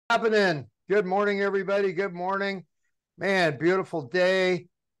Happening? Good morning, everybody. Good morning. Man, beautiful day.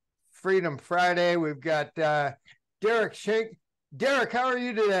 Freedom Friday. We've got Derek Schenck. Derek, how are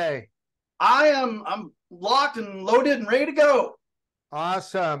you today? I'm locked and loaded and ready to go.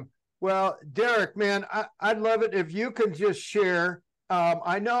 Awesome. Well, Derek, man, I'd love it if you can just share.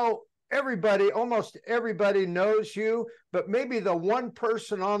 I know everybody, almost everybody knows you, but maybe the one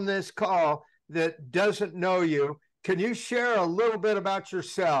person on this call that doesn't know you, can you share a little bit about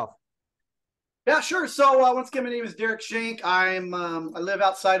yourself? Yeah, sure. So once again, my name is Derek Schenck. I live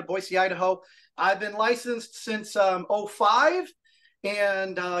outside of Boise, Idaho. I've been licensed since '05,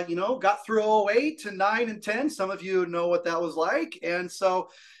 and got through '08 to 9 and 10. Some of you know what that was like. And so,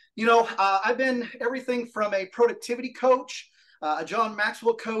 I've been everything from a productivity coach, a John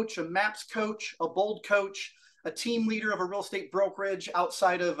Maxwell coach, a MAPS coach, a Bold coach, a team leader of a real estate brokerage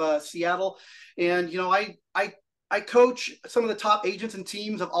outside of Seattle. And I coach some of the top agents and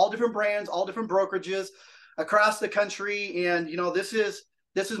teams of all different brands, all different brokerages across the country. And this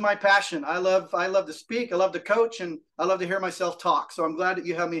is my passion. I love to speak, I love to coach, and I love to hear myself talk. So I'm glad that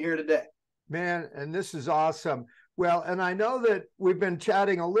you have me here today. Man, and this is awesome. Well, and I know that we've been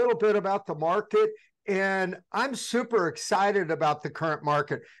chatting a little bit about the market, and I'm super excited about the current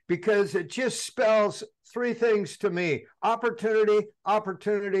market because it just spells three things to me: opportunity,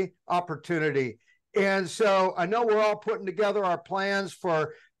 opportunity, opportunity. And so I know we're all putting together our plans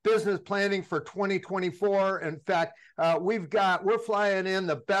for business planning for 2024. In fact, we're flying in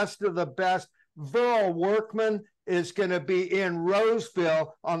the best of the best. Viral Workman is going to be in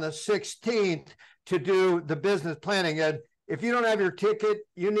Roseville on the 16th to do the business planning. And if you don't have your ticket,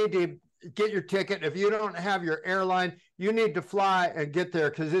 you need to get your ticket. If you don't have your airline, you need to fly and get there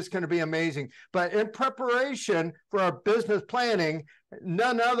because it's going to be amazing. But in preparation for our business planning,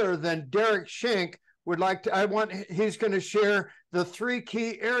 none other than Derek Schenck he's going to share the three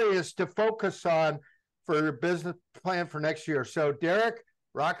key areas to focus on for your business plan for next year. So Derek,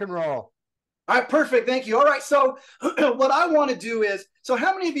 rock and roll. All right, perfect. Thank you. All right. So what I want to do is, so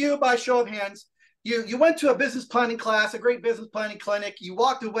how many of you, by show of hands, you went to a business planning class, a great business planning clinic, you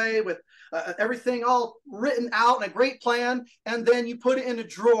walked away with everything all written out and a great plan, and then you put it in a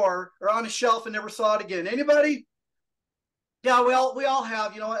drawer or on a shelf and never saw it again? Anybody? Yeah, we all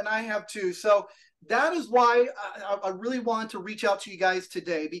have, and I have too. So that is why I really want to reach out to you guys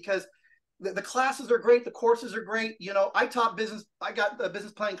today, because the classes are great. The courses are great. I taught business. I got the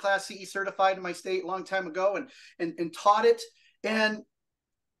business planning class CE certified in my state a long time ago and taught it. And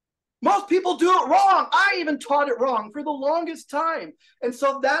most people do it wrong. I even taught it wrong for the longest time. And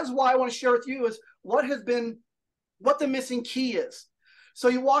so that's why I want to share with you is what the missing key is. So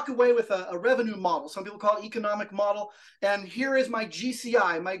you walk away with a revenue model. Some people call it economic model. And here is my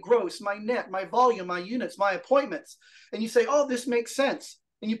GCI, my gross, my net, my volume, my units, my appointments. And you say, oh, this makes sense.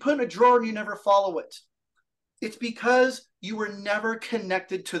 And you put it in a drawer and you never follow it. It's because you were never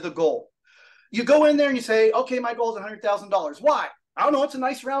connected to the goal. You go in there and you say, okay, my goal is $100,000. Why? I don't know. It's a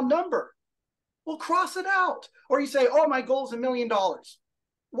nice round number. Well, cross it out. Or you say, oh, my goal is $1 million.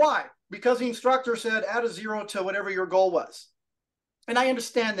 Why? Because the instructor said add a zero to whatever your goal was. And I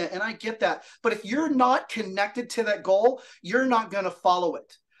understand that and I get that. But if you're not connected to that goal, you're not going to follow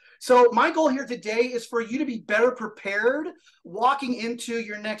it. So my goal here today is for you to be better prepared walking into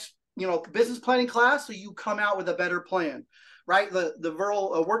your next, business planning class, so you come out with a better plan, right? The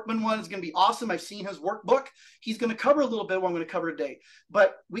Viral Workman one is going to be awesome. I've seen his workbook. He's going to cover a little bit what I'm going to cover today.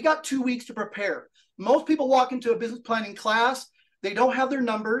 But we got 2 weeks to prepare. Most people walk into a business planning class, they don't have their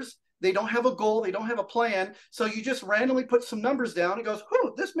numbers. They don't have a goal. They don't have a plan. So you just randomly put some numbers down. It goes,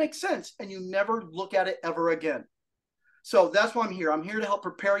 oh, this makes sense. And you never look at it ever again. So that's why I'm here. I'm here to help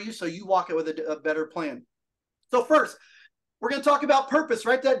prepare you so you walk it with a better plan. So first, we're going to talk about purpose.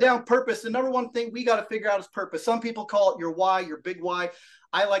 Write that down, purpose. The number one thing we got to figure out is purpose. Some people call it your why, your big why.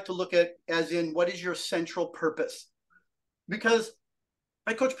 I like to look at as in what is your central purpose? Because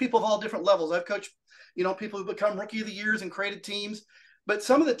I coach people of all different levels. I've coached, people who become rookie of the years and created teams. But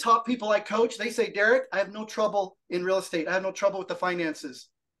some of the top people I coach, they say, Derek, I have no trouble in real estate. I have no trouble with the finances.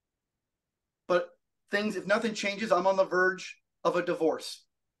 But if nothing changes, I'm on the verge of a divorce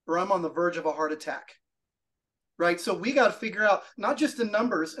or I'm on the verge of a heart attack, right? So we got to figure out not just the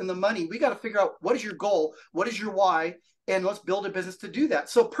numbers and the money. We got to figure out what is your goal? What is your why? And let's build a business to do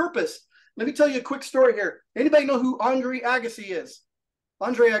that. So purpose. Let me tell you a quick story here. Anybody know who Andre Agassi is?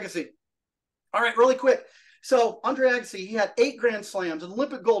 Andre Agassi. All right, really quick. So Andre Agassi, he had 8 Grand Slams, an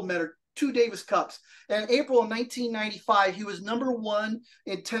Olympic gold medal, 2 Davis Cups. And in April of 1995, he was #1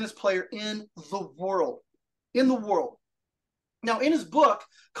 in tennis player in the world. In the world. Now, in his book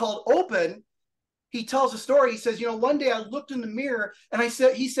called Open, he tells a story. He says, you know, one day I looked in the mirror and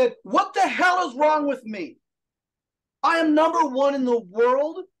he said, what the hell is wrong with me? I am number one in the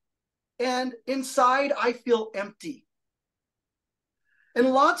world, and inside I feel empty. And a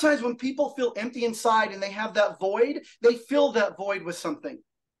lot of times when people feel empty inside and they have that void, they fill that void with something.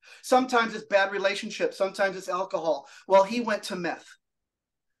 Sometimes it's bad relationships. Sometimes it's alcohol. Well, he went to meth.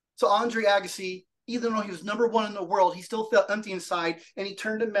 So Andre Agassi, even though he was number one in the world, he still felt empty inside, and he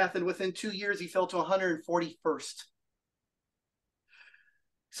turned to meth, and within 2 years, he fell to 141st.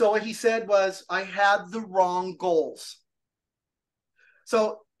 So what he said was, I had the wrong goals.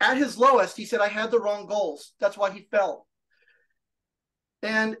 So at his lowest, he said, I had the wrong goals. That's why he fell.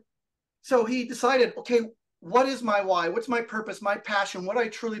 And so he decided, okay, what is my why? What's my purpose, my passion, what I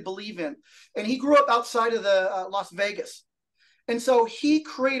truly believe in? And he grew up outside of the Las Vegas. And so he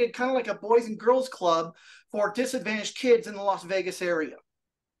created kind of like a boys and girls club for disadvantaged kids in the Las Vegas area.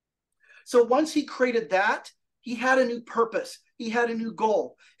 So once he created that, he had a new purpose. He had a new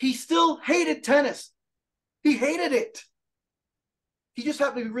goal. He still hated tennis. He hated it. He just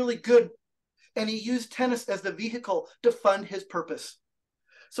happened to be really good. And he used tennis as the vehicle to fund his purpose.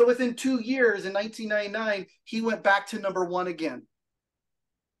 So within 2 years, in 1999, he went back to number one again,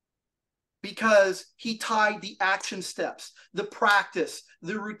 because he tied the action steps, the practice,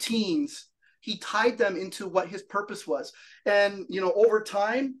 the routines. He tied them into what his purpose was. And, you know, over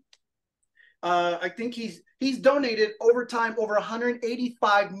time, I think he's donated over time over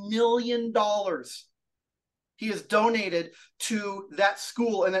 $185 million. He has donated to that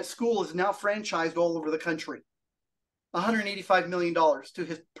school, and that school is now franchised all over the country. $185 million to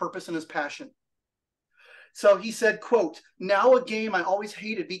his purpose and his passion. So he said, quote, now a game I always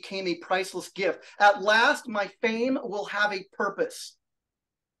hated became a priceless gift. At last, my fame will have a purpose.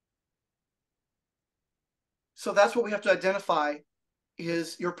 So that's what we have to identify,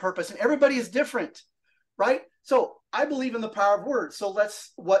 is your purpose. And everybody is different, right? So I believe in the power of words. So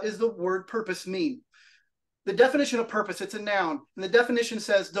what does the word purpose mean? The definition of purpose, it's a noun. And the definition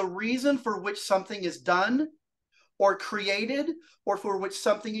says the reason for which something is done or created or for which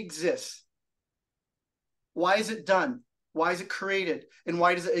something exists. Why is it done? Why is it created? And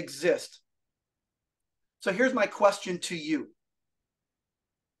why does it exist? So here's my question to you.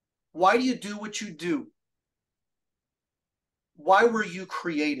 Why do you do what you do? Why were you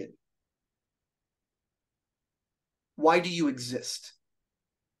created? Why do you exist?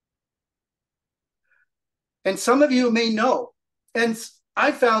 And some of you may know. And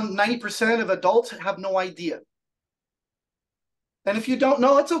I found 90% of adults have no idea. And if you don't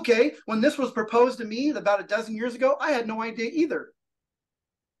know, it's okay. When this was proposed to me about a dozen years ago, I had no idea either.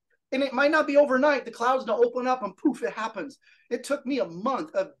 And it might not be overnight. The clouds don't open up and poof, it happens. It took me a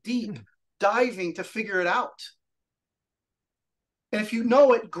month of deep diving to figure it out. And if you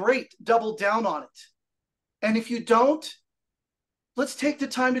know it, great, double down on it. And if you don't, let's take the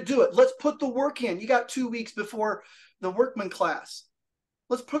time to do it. Let's put the work in. You got 2 weeks before the workman class.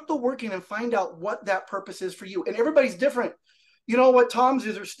 Let's put the work in and find out what that purpose is for you. And everybody's different. You know what Tom's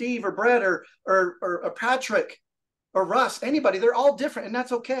is, or Steve, or Brett, or Patrick, or Russ, anybody, they're all different, and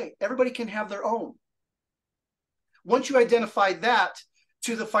that's okay. Everybody can have their own. Once you identify that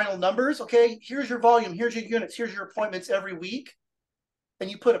to the final numbers, okay, here's your volume, here's your units, here's your appointments every week, and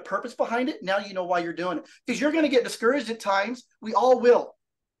you put a purpose behind it, now you know why you're doing it. Because you're going to get discouraged at times. We all will.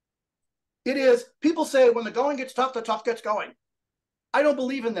 It is, people say when the going gets tough, the tough gets going. I don't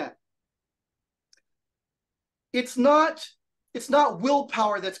believe in that. It's not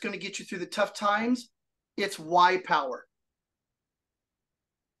willpower that's going to get you through the tough times. It's why power.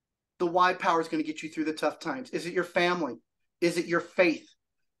 The why power is going to get you through the tough times. Is it your family? Is it your faith?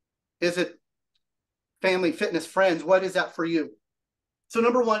 Is it family, fitness, friends? What is that for you? So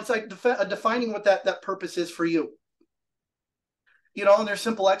number one, it's like defining what that purpose is for you. You know, and there's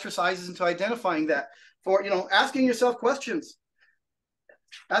simple exercises into identifying that. For, you know, asking yourself questions.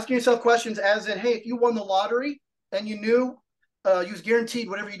 Asking yourself questions as in, hey, if you won the lottery and you knew you was guaranteed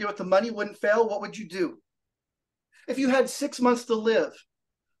whatever you do with the money wouldn't fail, what would you do? If you had 6 months to live,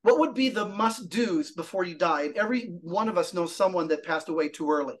 what would be the must-dos before you die? And every one of us knows someone that passed away too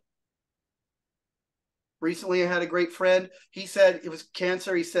early. Recently, I had a great friend. He said it was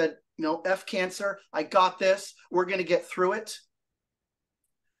cancer. He said, you know, F cancer. I got this. We're going to get through it.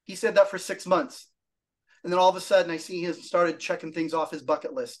 He said that for 6 months. And then all of a sudden, I see he started checking things off his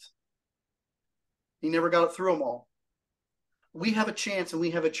bucket list. He never got it through them all. We have a chance and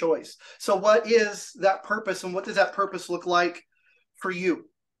we have a choice. So what is that purpose, and what does that purpose look like for you?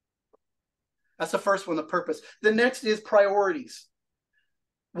 That's the first one, the purpose. The next is priorities.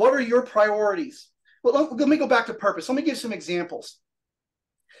 What are your priorities? Well, let me go back to purpose. Let me give some examples.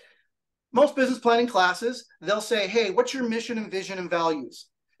 most business planning classes, they'll say, hey, what's your mission and vision and values?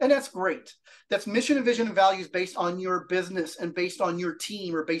 And that's great. That's mission and vision and values based on your business and based on your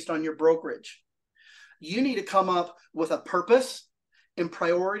team or based on your brokerage. You need to come up with a purpose and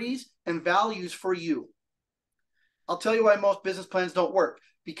priorities and values for you. I'll tell you why most business plans don't work,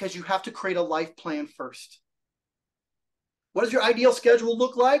 because you have to create a life plan first. What does your ideal schedule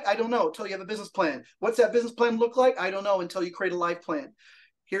look like? I don't know until you have a business plan. What's that business plan look like? I don't know until you create a life plan.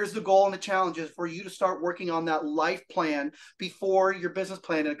 Here's the goal and the challenge is for you to start working on that life plan before your business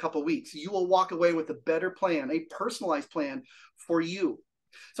plan in a couple of weeks. You will walk away with a better plan, a personalized plan for you.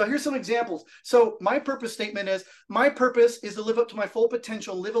 So here's some examples. So my purpose statement is, my purpose is to live up to my full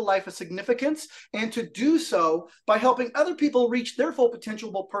potential, live a life of significance, and to do so by helping other people reach their full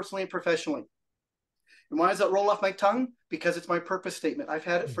potential, both personally and professionally. And why does that roll off my tongue? Because it's my purpose statement. I've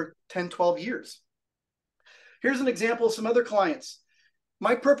had it for 10, 12 years. Here's an example of some other clients.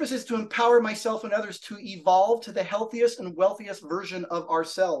 My purpose is to empower myself and others to evolve to the healthiest and wealthiest version of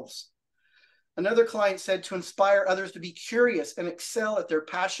ourselves. Another client said to inspire others to be curious and excel at their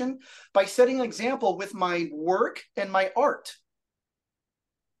passion by setting an example with my work and my art.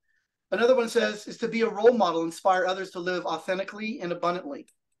 Another one says is to be a role model, inspire others to live authentically and abundantly.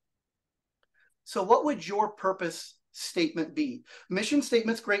 So what would your purpose statement be? Mission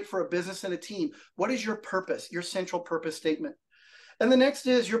statement's great for a business and a team. What is your purpose, your central purpose statement? And the next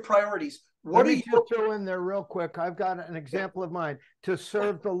is your priorities. Let me just throw in there real quick. I've got an example of mine: to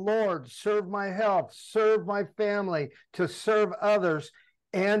serve the Lord, serve my health, serve my family, to serve others,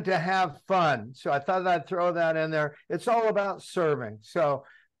 and to have fun. So I thought I'd throw that in there. It's all about serving. So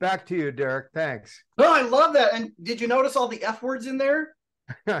back to you, Derek. Thanks. Oh, I love that. And did you notice all the F words in there?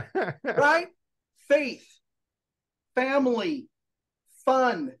 Right? Faith, family,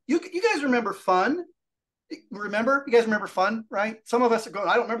 fun. You guys remember fun? Remember? You guys remember fun, right? Some of us are going,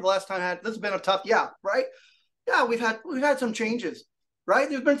 I don't remember the last time I had, this has been a tough, yeah, right? Yeah, we've had some changes, right?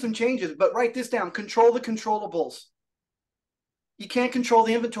 There's been some changes, but write this down. Control the controllables. You can't control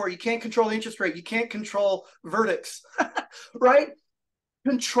the inventory. You can't control the interest rate. You can't control verdicts, right?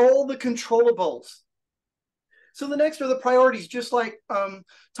 Control the controllables. So the next are the priorities, just like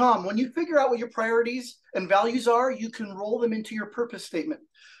Tom, when you figure out what your priorities and values are, you can roll them into your purpose statement.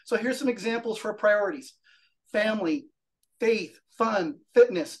 So here's some examples for priorities: family, faith, fun,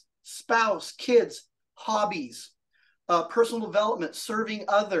 fitness, spouse, kids, hobbies, personal development, serving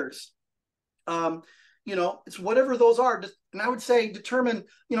others. It's whatever those are. And I would say determine,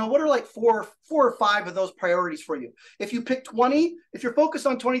 what are like four or five of those priorities for you. If you pick 20, if you're focused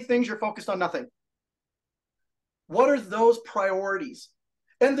on 20 things, you're focused on nothing. What are those priorities?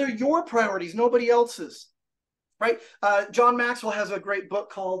 And they're your priorities, nobody else's, right? John Maxwell has a great book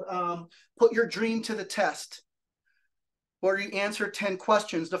called Put Your Dream to the Test, where you answer 10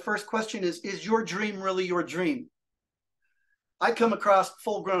 questions. The first question is your dream really your dream? I come across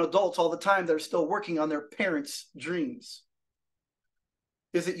full-grown adults all the time that are still working on their parents' dreams.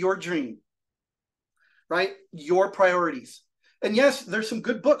 Is it your dream? Right? Your priorities. And yes, there's some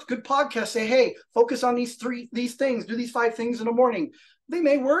good books, good podcasts say, hey, focus on these things, do these 5 things in the morning. They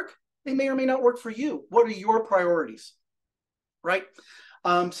may work. They may or may not work for you. What are your priorities? Right?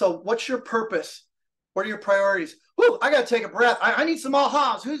 So what's your purpose? What are your priorities? Whew, I got to take a breath. I need some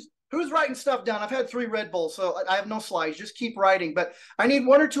ahas. Who's writing stuff down? I've had 3 Red Bulls, so I have no slides. Just keep writing. But I need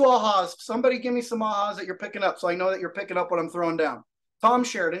 1 or 2 ahas. Somebody give me some ahas that you're picking up so I know that you're picking up what I'm throwing down. Tom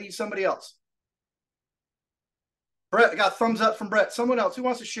shared. I need somebody else. Brett, I got a thumbs up from Brett. Someone else. Who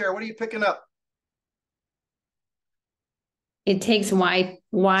wants to share? What are you picking up? It takes why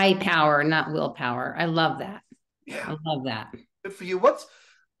power, not willpower. I love that. Yeah. I love that. Good for you. What's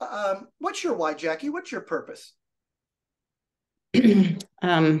your why, Jackie? What's your purpose?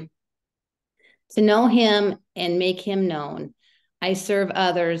 To know him and make him known. I serve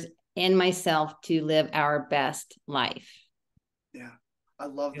others and myself to live our best life. Yeah, I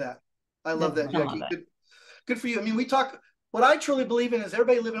love that. I love that, Jackie. Good for you. I mean, what I truly believe in is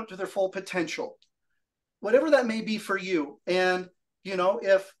everybody living up to their full potential, whatever that may be for you. And,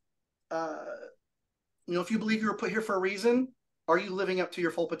 if you believe you were put here for a reason, are you living up to your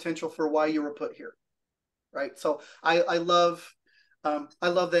full potential for why you were put here? Right. So I love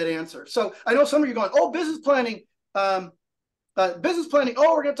that answer. So I know some of you are going, oh, business planning. Oh,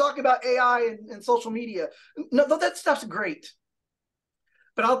 we're going to talk about AI and social media. No, that stuff's great.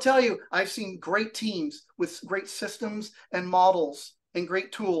 But I'll tell you, I've seen great teams with great systems and models and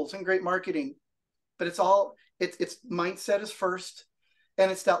great tools and great marketing. But it's mindset is first,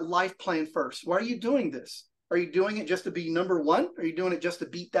 and it's that life plan first. Why are you doing this? Are you doing it just to be number one? Are you doing it just to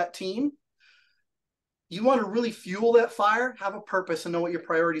beat that team? you want to really fuel that fire, have a purpose and know what your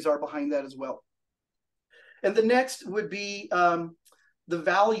priorities are behind that as well. And the next would be the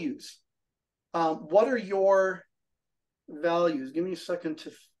values. What are your values? Give me a second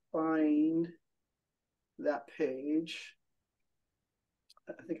to find that page.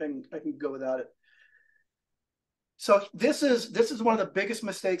 I think I can go without it. So this is one of the biggest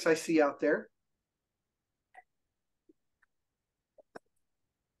mistakes I see out there.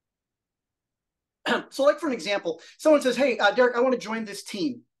 So like for an example, someone says, hey, Derek, I want to join this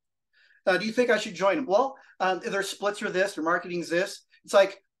team. Do you think I should join them? Well, their splits are this, their marketing's this. It's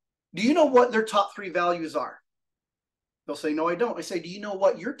like, do you know what their top 3 values are? They'll say, no, I don't. I say, do you know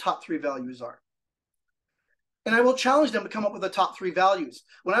what your top 3 values are? And I will challenge them to come up with the top 3 values.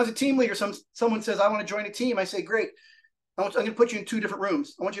 When I was a team leader, someone says, I want to join a team. I say, great. I'm going to put you in 2 different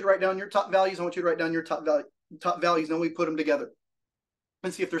rooms. I want you to write down your top values. I want you to write down your top values. And then we put them together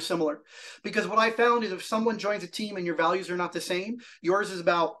and see if they're similar. Because what I found is if someone joins a team and your values are not the same, yours is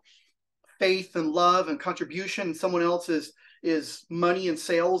about faith and love and contribution, and someone else is money and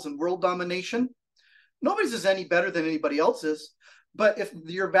sales and world domination. Nobody's is any better than anybody else's. But if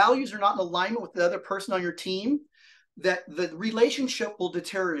your values are not in alignment with the other person on your team, that the relationship will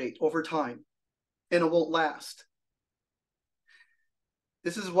deteriorate over time and it won't last.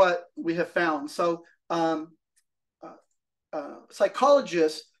 This is what we have found. So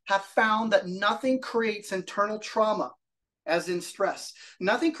psychologists have found that nothing creates internal trauma, as in stress.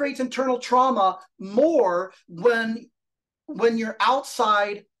 Nothing creates internal trauma more when your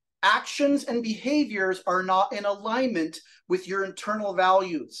outside actions and behaviors are not in alignment with your internal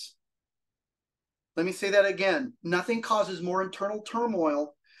values. Let me say that again. Nothing causes more internal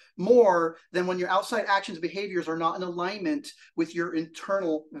turmoil more than when your outside actions and behaviors are not in alignment with your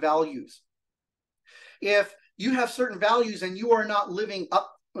internal values. If you have certain values and you are not living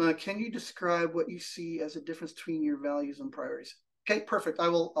up, can you describe what you see as a difference between your values and priorities? Okay, perfect.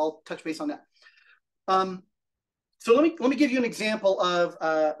 I'll touch base on that. So let me give you an example of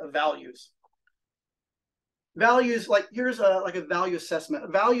values. Values, like here's like a value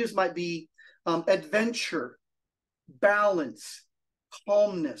assessment. Values might be adventure, balance,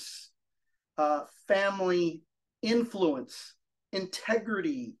 calmness, family influence,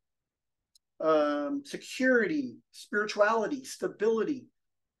 integrity, security, spirituality, stability,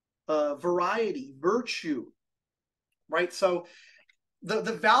 variety, virtue, right? So the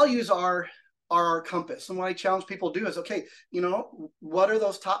values are our compass. And what I challenge people to do is, okay, what are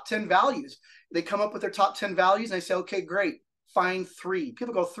those top 10 values? They come up with their top 10 values and they say, okay, great, find 3.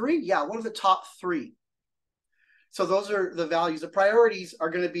 People go, 3? Yeah, what are the top 3? So those are the values. The priorities are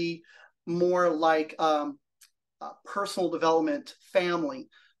going to be more like personal development, family,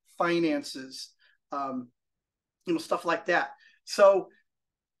 finances, stuff like that. So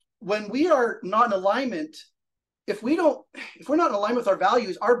when we are not in alignment, if we're not in alignment with our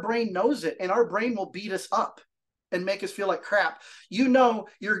values, our brain knows it, and our brain will beat us up and make us feel like crap.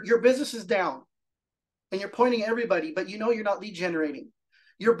 Your business is down and you're pointing at everybody, but you're not lead generating.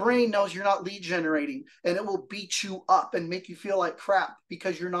 Your brain knows you're not lead generating, and it will beat you up and make you feel like crap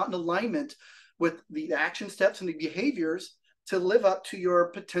because you're not in alignment with the action steps and the behaviors to live up to your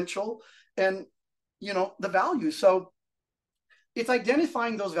potential and the values. So it's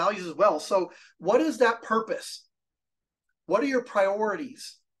identifying those values as well. So what is that purpose? What are your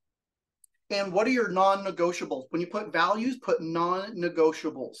priorities? And what are your non-negotiables? When you put values, put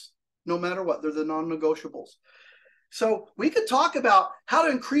non-negotiables. No matter what, they're the non-negotiables. So we could talk about how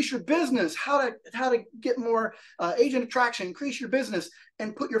to increase your business, how to get more agent attraction, increase your business,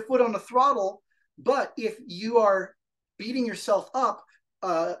 and put your foot on the throttle. But if you are beating yourself up,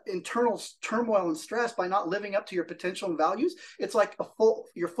 internal turmoil and stress by not living up to your potential and values, it's like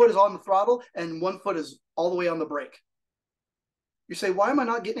your foot is on the throttle and one foot is all the way on the brake. You say, why am I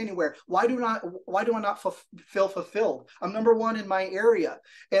not getting anywhere? Why do I not feel fulfilled? I'm number 1 in my area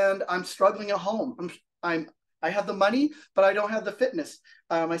and I'm struggling at home. I have the money, but I don't have the fitness.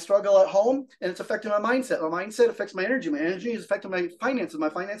 I struggle at home and it's affecting my mindset. My mindset affects my energy. My energy is affecting my finances. My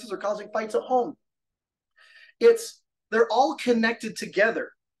finances are causing fights at home. They're all connected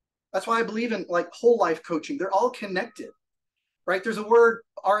together. That's why I believe in like whole life coaching. They're all connected, right? There's a word,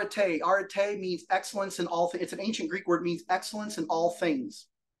 arete. Arete means excellence in all things. It's an ancient Greek word, means excellence in all things.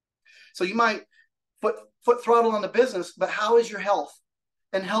 So you might foot throttle on the business, but how is your health?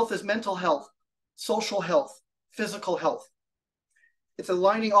 And health is mental health, social health, physical health. It's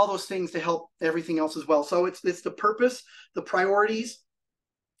aligning all those things to help everything else as well. So it's the purpose, the priorities,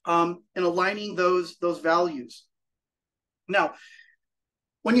 and aligning those values. Now,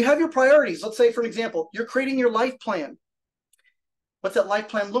 when you have your priorities, let's say, for example, you're creating your life plan. What's that life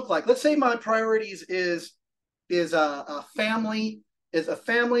plan look like? Let's say my priorities is a family,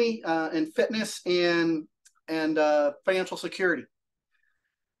 and fitness and financial security.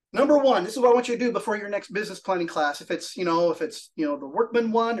 Number one, this is what I want you to do before your next business planning class. If it's the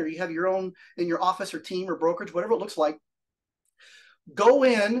workman one, or you have your own in your office or team or brokerage, whatever it looks like, go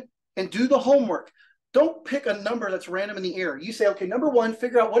in and do the homework. Don't pick a number that's random in the air. You say, okay, number one,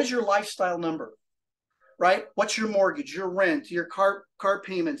 figure out what is your lifestyle number, right? What's your mortgage, your rent, your car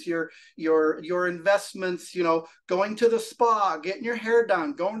payments, your investments, going to the spa, getting your hair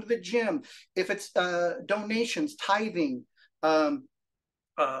done, going to the gym. If it's donations, tithing,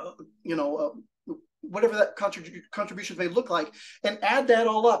 whatever that contributions may look like, and add that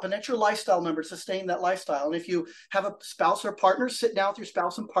all up, and that's your lifestyle number. Sustain that lifestyle. And if you have a spouse or partner, sit down with your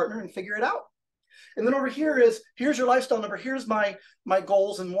spouse and partner and figure it out. And then over here here's your lifestyle number. Here's my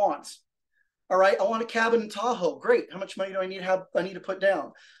goals and wants. All right, I want a cabin in Tahoe. Great. How much money do I need to put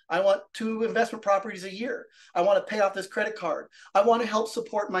down? I want 2 investment properties a year. I want to pay off this credit card. I want to help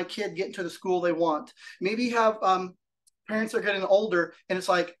support my kid get into the school they want. Maybe you have parents are getting older, and it's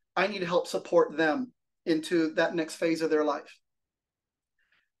like, I need to help support them into that next phase of their life.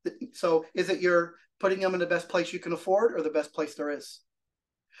 So is it you're putting them in the best place you can afford, or the best place there is?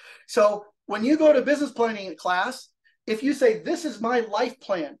 So when you go to business planning class, if you say, this is my life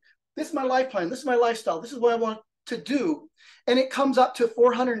plan, this is my life plan, this is my lifestyle, this is what I want to do, and it comes up to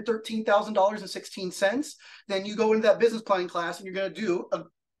 $413,016, then you go into that business planning class and you're going to do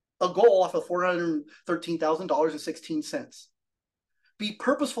a goal off of $413,016. Be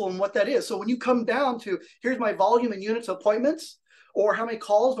purposeful in what that is. So when you come down to, here's my volume and units of appointments, or how many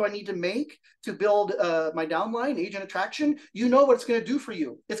calls do I need to make to build my downline, agent attraction, you know what it's going to do for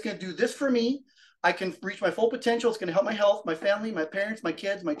you. It's going to do this for me. I can reach my full potential. It's going to help my health, my family, my parents, my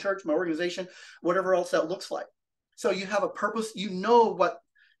kids, my church, my organization, whatever else that looks like. So you have a purpose. You know what,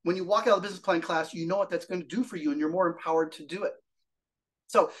 when you walk out of the business plan class, you know what that's going to do for you, and you're more empowered to do it.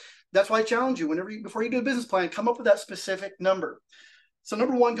 So that's why I challenge you, before you do a business plan, come up with that specific number. So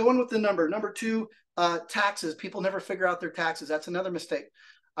number one, go in with the number. Number two, taxes. People never figure out their taxes. That's another mistake.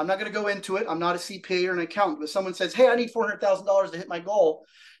 I'm not going to go into it. I'm not a CPA or an accountant, but someone says, hey, I need $400,000 to hit my goal.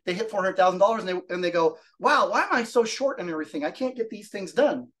 They hit $400,000 and they go, wow, why am I so short on everything? I can't get these things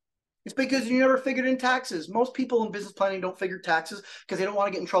done. It's because you never figured in taxes. Most people in business planning don't figure taxes because they don't want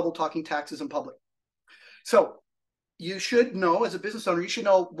to get in trouble talking taxes in public. So you should know, as a business owner, you should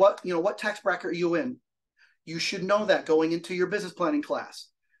know what tax bracket are you in. You should know that going into your business planning class,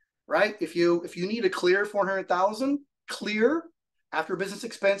 right? If you need to clear $400,000, clear after business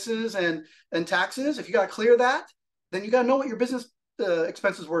expenses and taxes, if you got to clear that, then you got to know what your business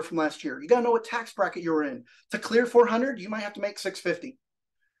expenses were from last year. You got to know what tax bracket you're in. To clear 400, you might have to make 650.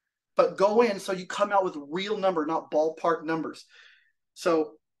 But go in so you come out with real number, not ballpark numbers.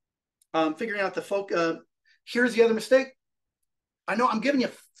 So figuring out here's the other mistake. I know I'm giving you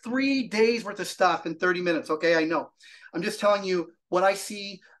 3 days worth of stuff in 30 minutes. Okay, I know. I'm just telling you what I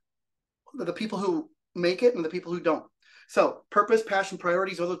see, the people who make it and the people who don't. So purpose, passion,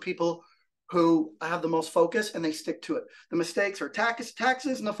 priorities are the people who have the most focus and they stick to it. The mistakes are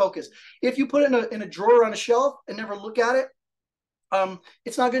taxes and the focus. If you put it in a drawer on a shelf and never look at it,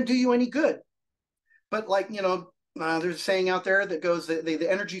 it's not going to do you any good. But there's a saying out there that goes, the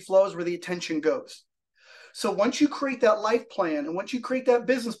energy flows where the attention goes. So once you create that life plan and once you create that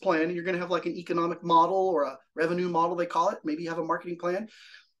business plan, and you're going to have like an economic model or a revenue model, they call it, maybe you have a marketing plan.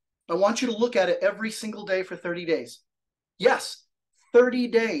 I want you to look at it every single day for 30 days. Yes, 30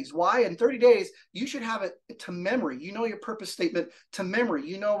 days. Why? In 30 days, you should have it to memory. You know your purpose statement to memory.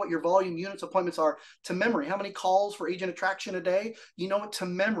 You know what your volume, units, appointments are to memory. How many calls for agent attraction a day? You know it to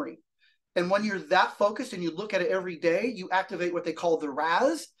memory. And when you're that focused and you look at it every day, you activate what they call the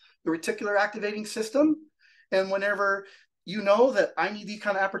RAS, the reticular activating system. And whenever you know that I need these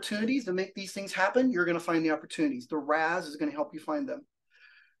kind of opportunities to make these things happen, you're going to find the opportunities. The RAS is going to help you find them.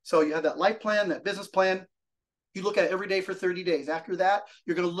 So you have that life plan, that business plan. You look at it every day for 30 days. After that,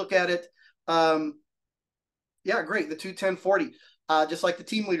 you're going to look at it. Yeah, great. The 2-10-40, just like the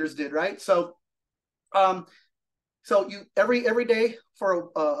team leaders did, right? So, you every day for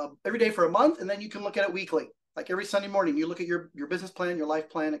a month, and then you can look at it weekly. Like every Sunday morning, you look at your business plan, your life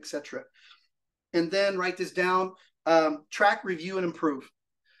plan, etc. And then write this down, track, review, and improve.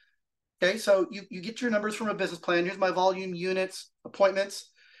 Okay, so you get your numbers from a business plan. Here's my volume, units, appointments.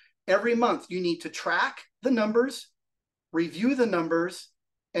 Every month, you need to track the numbers, review the numbers,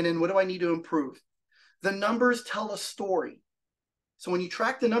 and then what do I need to improve? The numbers tell a story. So when you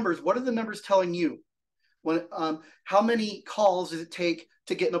track the numbers, what are the numbers telling you? How many calls does it take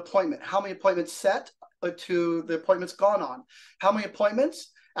to get an appointment? How many appointments set? to the appointments gone on. How many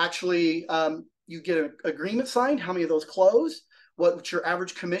appointments actually you get an agreement signed? How many of those close? What's your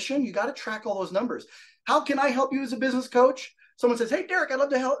average commission? You got to track all those numbers. How can I help you as a business coach? Someone says, hey, Derek, I'd love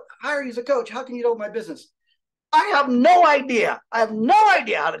to hire you as a coach. How can you double my business? I have no idea. I have no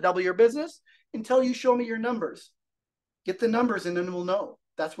idea how to double your business until you show me your numbers. Get the numbers and then we'll know.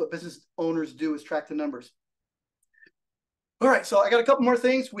 That's what business owners do, is track the numbers. All right, so I got a couple more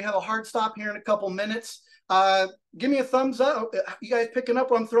things. We have a hard stop here in a couple minutes. Give me a thumbs up. You guys picking up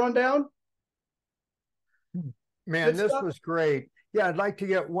what I'm throwing down? Man, this was great. Yeah, I'd like to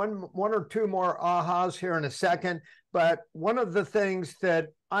get one or two more ahas here in a second. But one of the things that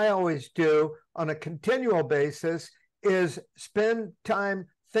I always do on a continual basis is spend time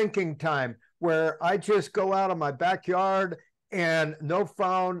thinking time, where I just go out in my backyard and no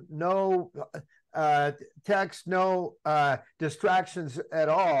phone, no text, no distractions at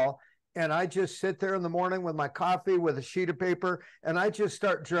all. And I just sit there in the morning with my coffee, with a sheet of paper, and I just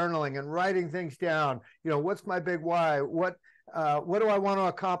start journaling and writing things down. You know, what's my big why? What do I want to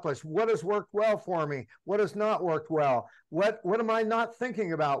accomplish? What has worked well for me? What has not worked well? What am I not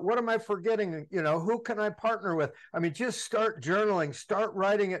thinking about? What am I forgetting? You know, who can I partner with? I mean, just start journaling, start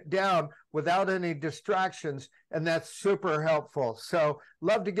writing it down without any distractions, and that's super helpful. So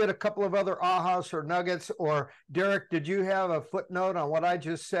love to get a couple of other ahas or nuggets. Or Derek, did you have a footnote on what I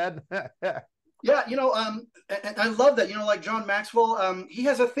just said? Yeah, you know, and I love that. You know, like John Maxwell, he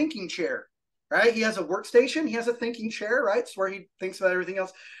has a thinking chair, right? He has a workstation. He has a thinking chair, right? It's where he thinks about everything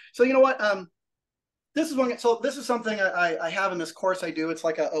else. So you know what? This is something I have in this course I do. It's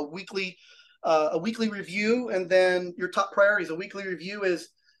like a weekly review, and then your top priorities. A weekly review is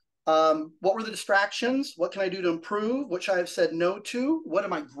what were the distractions? What can I do to improve? What should I have said no to? What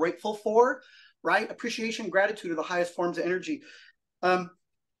am I grateful for? Right? Appreciation, gratitude are the highest forms of energy. And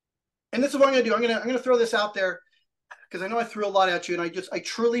this is what I'm going to do. I'm going to throw this out there because I know I threw a lot at you, and I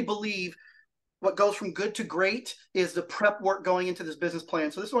truly believe what goes from good to great is the prep work going into this business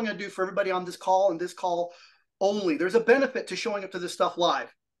plan. So this is what I'm going to do for everybody on this call and this call only. There's a benefit to showing up to this stuff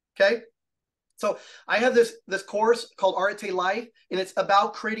live. Okay. So I have this course called Arete Life, and it's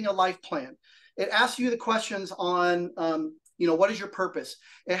about creating a life plan. It asks you the questions on, you know, what is your purpose?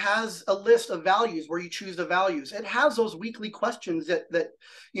 It has a list of values where you choose the values. It has those weekly questions that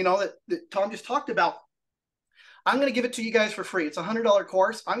you know, that Tom just talked about. I'm going to give it to you guys for free. It's a $100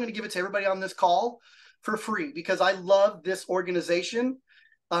 course. I'm going to give it to everybody on this call for free because I love this organization.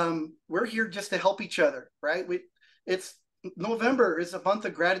 We're here just to help each other, right? It's November is a month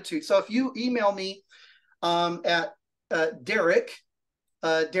of gratitude. So if you email me at Derek,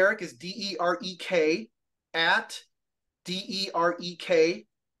 Derek is DEREK at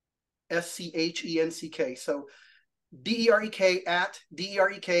DEREKSCHENCK. So DEREK at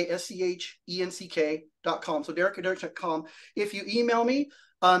DEREKSCHENCK.com. So Derek@Derek.com. If you email me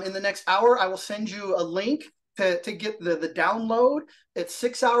in the next hour, I will send you a link to get the download. It's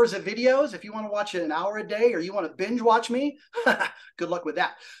 6 hours of videos. If you want to watch it an hour a day, or you want to binge watch me, good luck with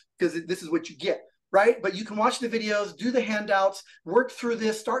that, because this is what you get, right? But you can watch the videos, do the handouts, work through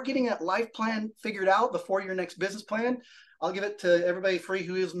this, start getting that life plan figured out before your next business plan. I'll give it to everybody free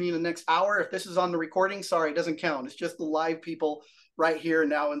who is me in the next hour. If this is on the recording, sorry, it doesn't count. It's just the live people right here,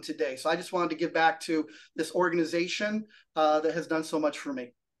 now, and today. So I just wanted to give back to this organization that has done so much for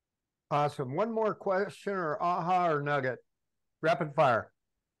me. Awesome. One more question or aha or nugget. Rapid fire.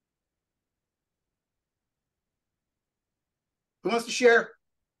 Who wants to share?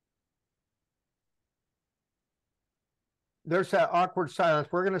 There's that awkward silence.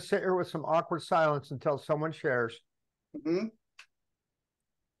 We're going to sit here with some awkward silence until someone shares. Mm-hmm.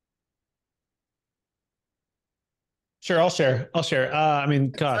 Sure, I'll share. I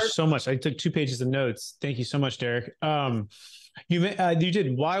mean, gosh, so much. I took 2 pages of notes. Thank you so much, Derek. You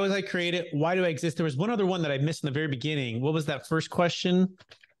did. Why was I created? Why do I exist? There was one other one that I missed in the very beginning. What was that first question?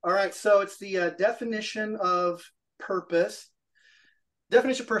 All right. So it's the definition of purpose.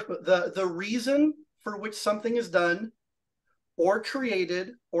 Definition of purpose. The reason for which something is done or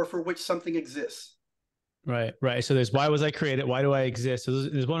created, or for which something exists. Right. So there's why was I created? Why do I exist? So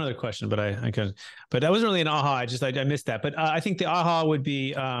there's one other question, but I couldn't. But that wasn't really an aha. I missed that. But I think the aha would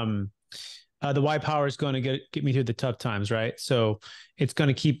be the why power is going to get me through the tough times, right? So it's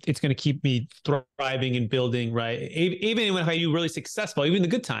going to keep me thriving and building, right? Even when I do really successful, even the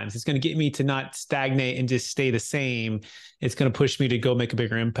good times, it's going to get me to not stagnate and just stay the same. It's going to push me to go make a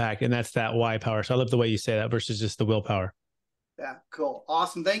bigger impact, and that's that why power. So I love the way you say that versus just the willpower. Yeah, cool.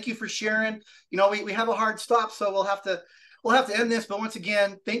 Awesome. Thank you for sharing. You know, we have a hard stop, so we'll have to we'll have to end this. But once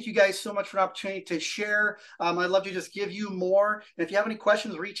again, thank you guys so much for the opportunity to share. I'd love to just give you more. And if you have any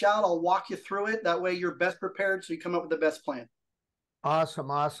questions, reach out. I'll walk you through it. That way you're best prepared so you come up with the best plan. Awesome.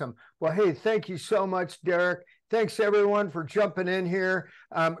 Awesome. Well, hey, thank you so much, Derek. Thanks everyone for jumping in here.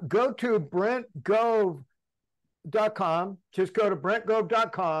 Go to BrentGove.com. Just go to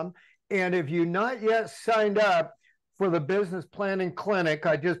BrentGove.com. And if you're not yet signed up for the business planning clinic,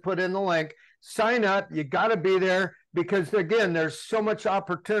 I just put in the link, sign up. You got to be there because, again, there's so much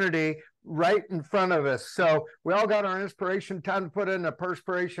opportunity right in front of us. So we all got our inspiration, time to put in the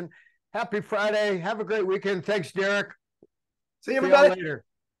perspiration. Happy Friday. Have a great weekend. Thanks, Derek. See you, everybody. See you later.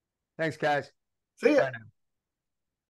 Thanks, guys. See ya. Bye now.